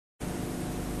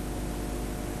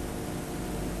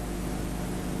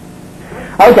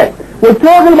Okay, we're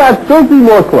talking about Sufi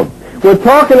Muslim. We're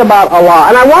talking about Allah.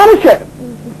 And I want to share,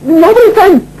 nobody's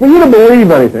saying for you to believe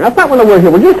anything. That's not what we're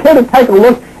here. We're just here to take a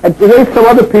look at the way some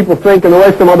other people think and the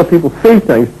way some other people see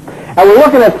things. And we're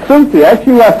looking at Sufi,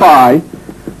 S-U-F-I,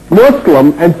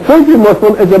 Muslim, and Sufi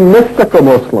Muslim is a mystical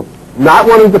Muslim. Not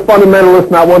one who's a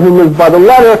fundamentalist, not one who lives by the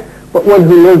letter, but one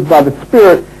who lives by the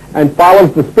Spirit and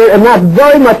follows the Spirit. And that's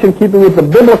very much in keeping with the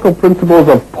biblical principles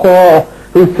of Paul,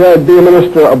 who said, be a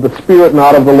minister of the Spirit,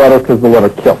 not of the letter, because the letter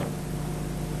kills.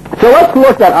 So let's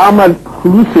look at AHMED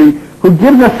HULUSI, who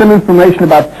gives us some information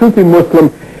about Sufi Muslim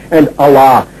and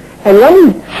Allah. And let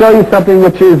me show you something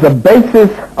which is the basis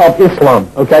of Islam,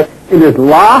 okay? It is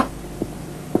La,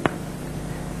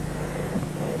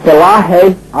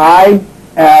 Ilahe, I-L-A-H-E,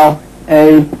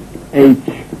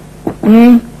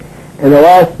 and the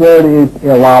last word is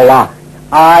Illallah,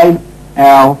 I-L-L-A-L-L-A-H.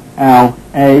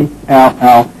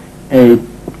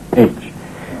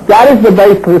 That is the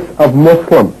basis of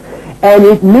Muslim. And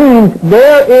it means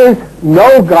there is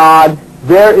no God,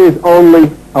 there is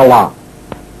only Allah.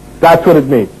 That's what it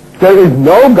means. There is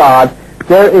no God,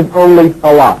 there is only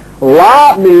Allah.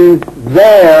 La means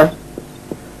there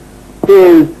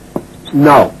is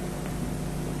no.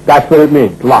 That's what it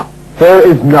means, La. There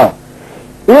is no.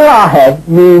 Ilahe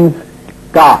means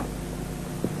God.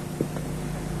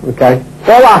 Okay?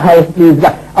 Ilahe means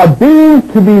God. A being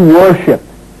to be worshipped.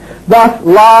 Thus,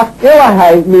 La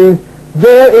Ilahe means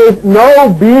there is no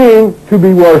being to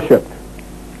be worshipped.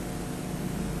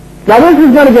 Now this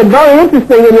is going to get very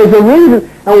interesting, and there's a reason.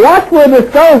 And watch where this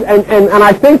goes, and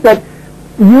I think that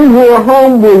you who are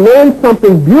home will learn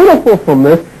something beautiful from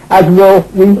this, as will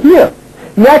we hear.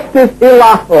 Next is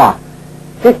Ilah.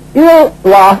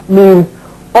 Ilah means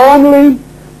only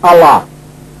Allah.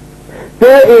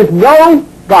 There is no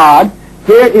God,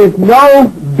 there is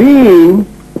no being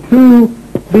to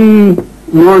be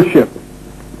worshipped.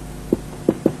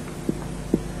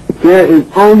 There is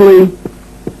only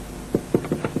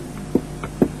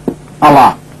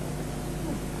Allah.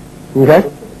 Okay?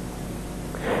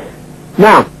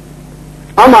 Now,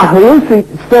 AHMED HULUSI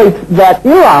states that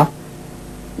Ilah,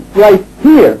 right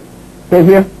here,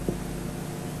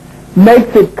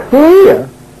 makes it clear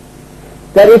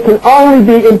that it can only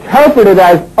be interpreted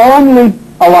as only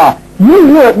Allah. You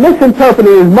hear it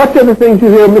misinterpreted as much of the things you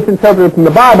hear misinterpreted from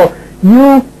the Bible.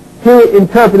 You hear it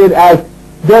interpreted as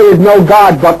there is no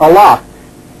God but Allah.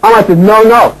 Allah says, no,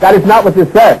 that is not what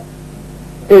this says.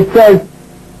 It says,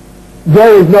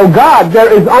 there is no God,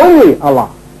 there is only Allah.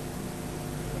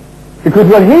 Because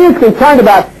what he is concerned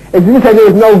about is if you say there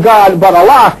is no God but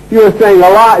Allah, you are saying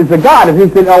Allah is a God. If you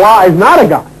say Allah is not a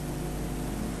God.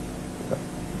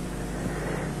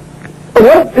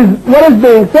 What is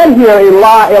being said here in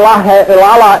La ilaha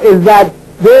illallah is that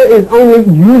there is only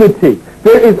unity.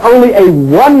 There is only a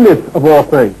oneness of all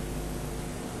things.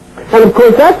 And of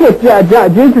course that's what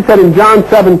Jesus said in John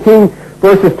 17,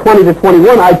 verses 20 to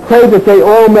 21. I pray that they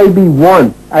all may be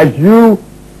one, as you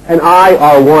and I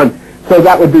are one. So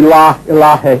that would be La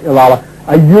ilaha illallah,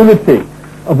 a unity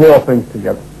of all things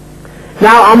together.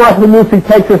 Now AHMED HULUSI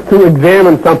takes us to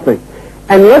examine something.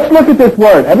 And let's look at this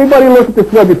word. Everybody look at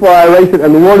this word before I erase it,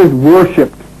 and the word is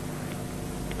worshipped.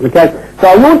 Okay? So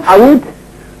I won't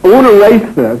erase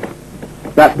this,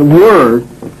 that the word,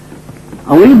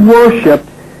 I'll leave worshipped,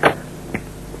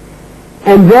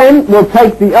 and then we'll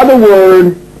take the other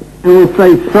word and we'll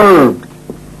say served.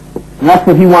 And that's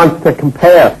what he wants to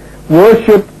compare.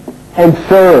 Worship and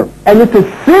serve. And it's a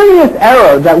serious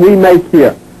error that we make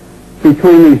here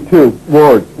between these two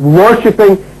words,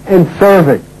 worshiping and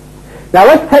serving. Now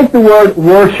let's take the word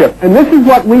worship, and this is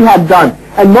what we have done.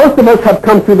 And most of us have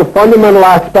come through the fundamental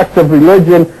aspects of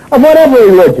religion, of whatever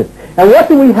religion. And what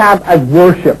do we have as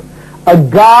worship? A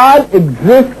God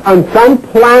exists on some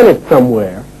planet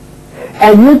somewhere,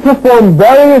 and you perform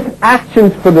various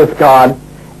actions for this God,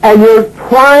 and you're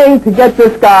trying to get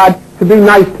this God to be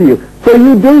nice to you. So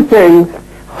you do things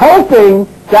hoping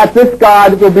that this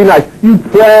God will be nice. You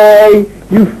pray,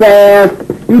 you fast,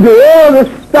 you do all this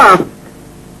stuff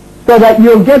so that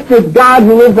you'll get this God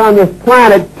who lives on this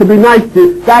planet to be nice to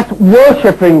you. That's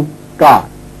worshiping God.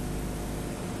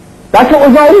 That's what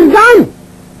was always done.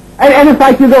 And in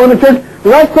fact, you go in the church,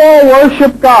 let's all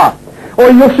worship God. Or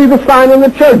you'll see the sign in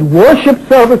the church, worship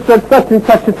service at such and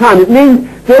such a time. It means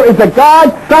there is a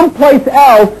God someplace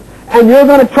else, and you're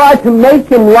going to try to make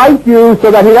him like you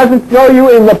so that he doesn't throw you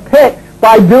in the pit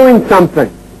by doing something.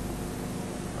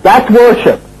 That's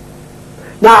worship.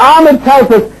 Now, AHMED tells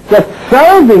us that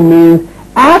serving means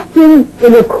acting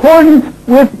in accordance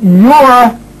with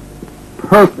your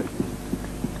purpose.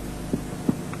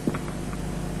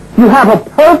 You have a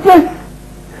purpose,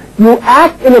 You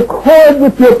act in accord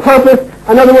with your purpose.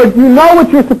 In other words, you know what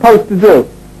you're supposed to do.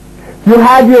 You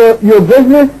have your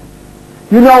business.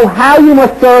 You know how you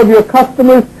must serve your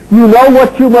customers. You know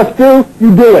what you must do.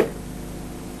 You do it.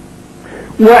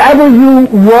 Wherever you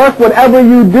work, whatever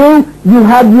you do, you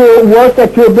have your work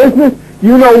at your business.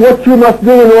 You know what you must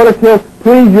do in order to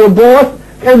please your boss,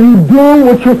 and you do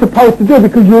what you're supposed to do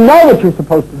because you know what you're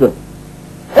supposed to do.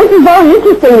 This is very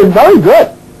interesting and very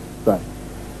good. Right.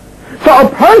 So a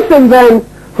person then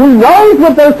who knows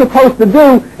what they're supposed to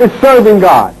do is serving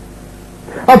God.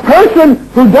 A person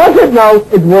who doesn't know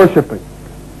is worshiping.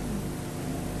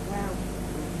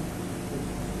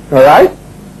 All right?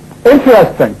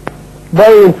 Interesting.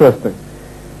 Very interesting.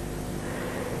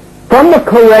 From the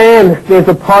Quran, there's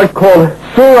a part called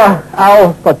Surah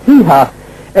Al-Fatiha.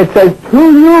 It says, to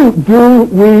you do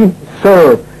we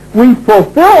serve. We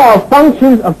fulfill our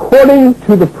functions according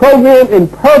to the program and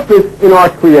purpose in our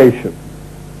creation.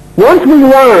 Once we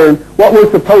learn what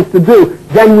we're supposed to do,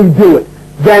 then we do it.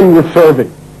 Then we're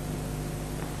serving.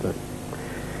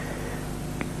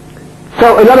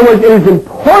 So, in other words, it is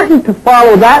important to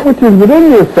follow that which is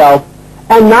within yourself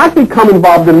and not become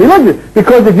involved in religion.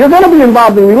 Because if you're going to be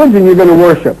involved in religion, you're going to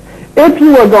worship. If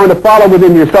you are going to follow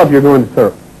within yourself, you're going to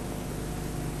serve.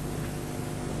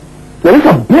 Now, there's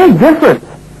a big difference.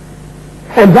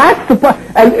 And that's the...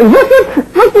 And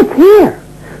look at here.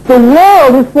 The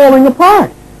world is falling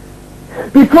apart.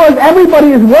 Because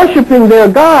everybody is worshiping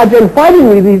their gods and fighting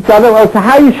with each other as to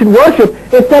how you should worship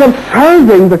instead of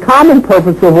serving the common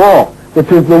purpose of all,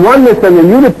 which is the oneness and the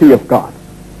unity of God.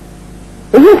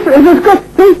 Is this good?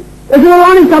 See, is there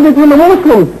learning something from the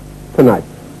Muslims tonight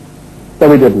that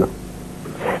we didn't know?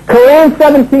 Quran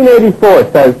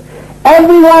 1784 says,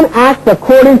 everyone acts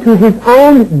according to his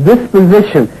own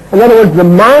disposition. In other words, the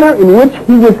manner in which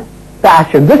he was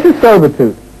fashioned. This is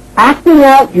servitude. Acting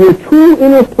out your true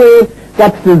inner plan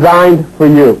that's designed for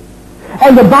you.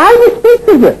 And the Bible speaks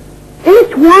of this.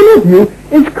 Each one of you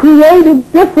is created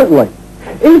differently.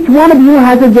 Each one of you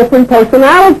has a different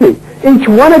personality. Each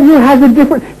one of you has a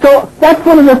different... So that's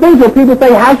one of the things where people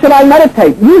say, how should I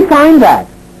meditate? You find that.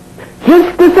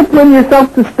 Just discipline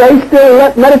yourself to stay still and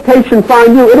let meditation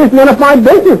find you. It is none of my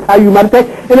business how you meditate.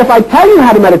 And if I tell you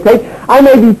how to meditate, I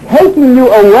may be taking you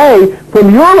away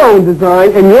from your own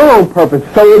design and your own purpose.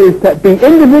 So it is to be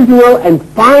individual and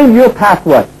find your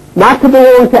pathway, not to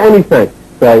belong to anything.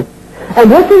 Right? And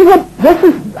this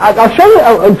is, I'll show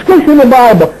you a scripture in the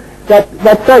Bible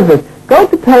that says this. Go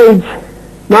to page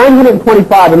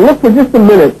 925 and look for just a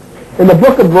minute in the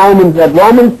book of Romans, at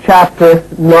Romans chapter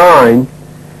 9.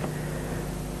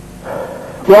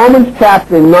 Romans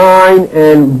chapter 9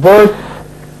 and verse,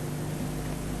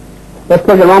 let's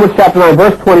look at Romans chapter 9,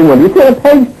 verse 21. You see on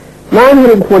page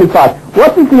 925.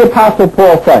 What does the Apostle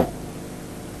Paul say?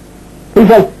 He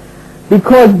says,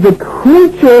 because the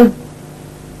creature,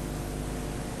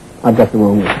 I've got the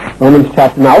wrong one. Romans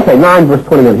chapter 9, okay, 9 verse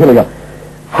 21. Here we go.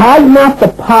 Has not the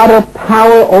potter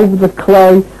power over the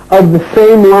clay of the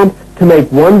same lump to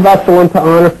make one vessel unto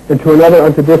honor and to another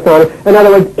unto dishonor? In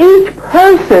other words, each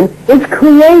person is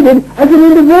created as an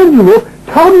individual,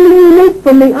 totally unique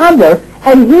from the other.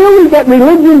 And here we get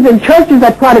religions and churches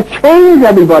that try to change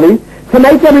everybody to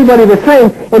make everybody the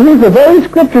same. And here's the very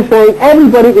scripture saying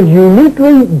everybody is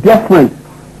uniquely different.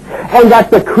 And that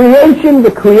the creation,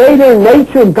 the creator,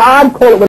 nature, God, call it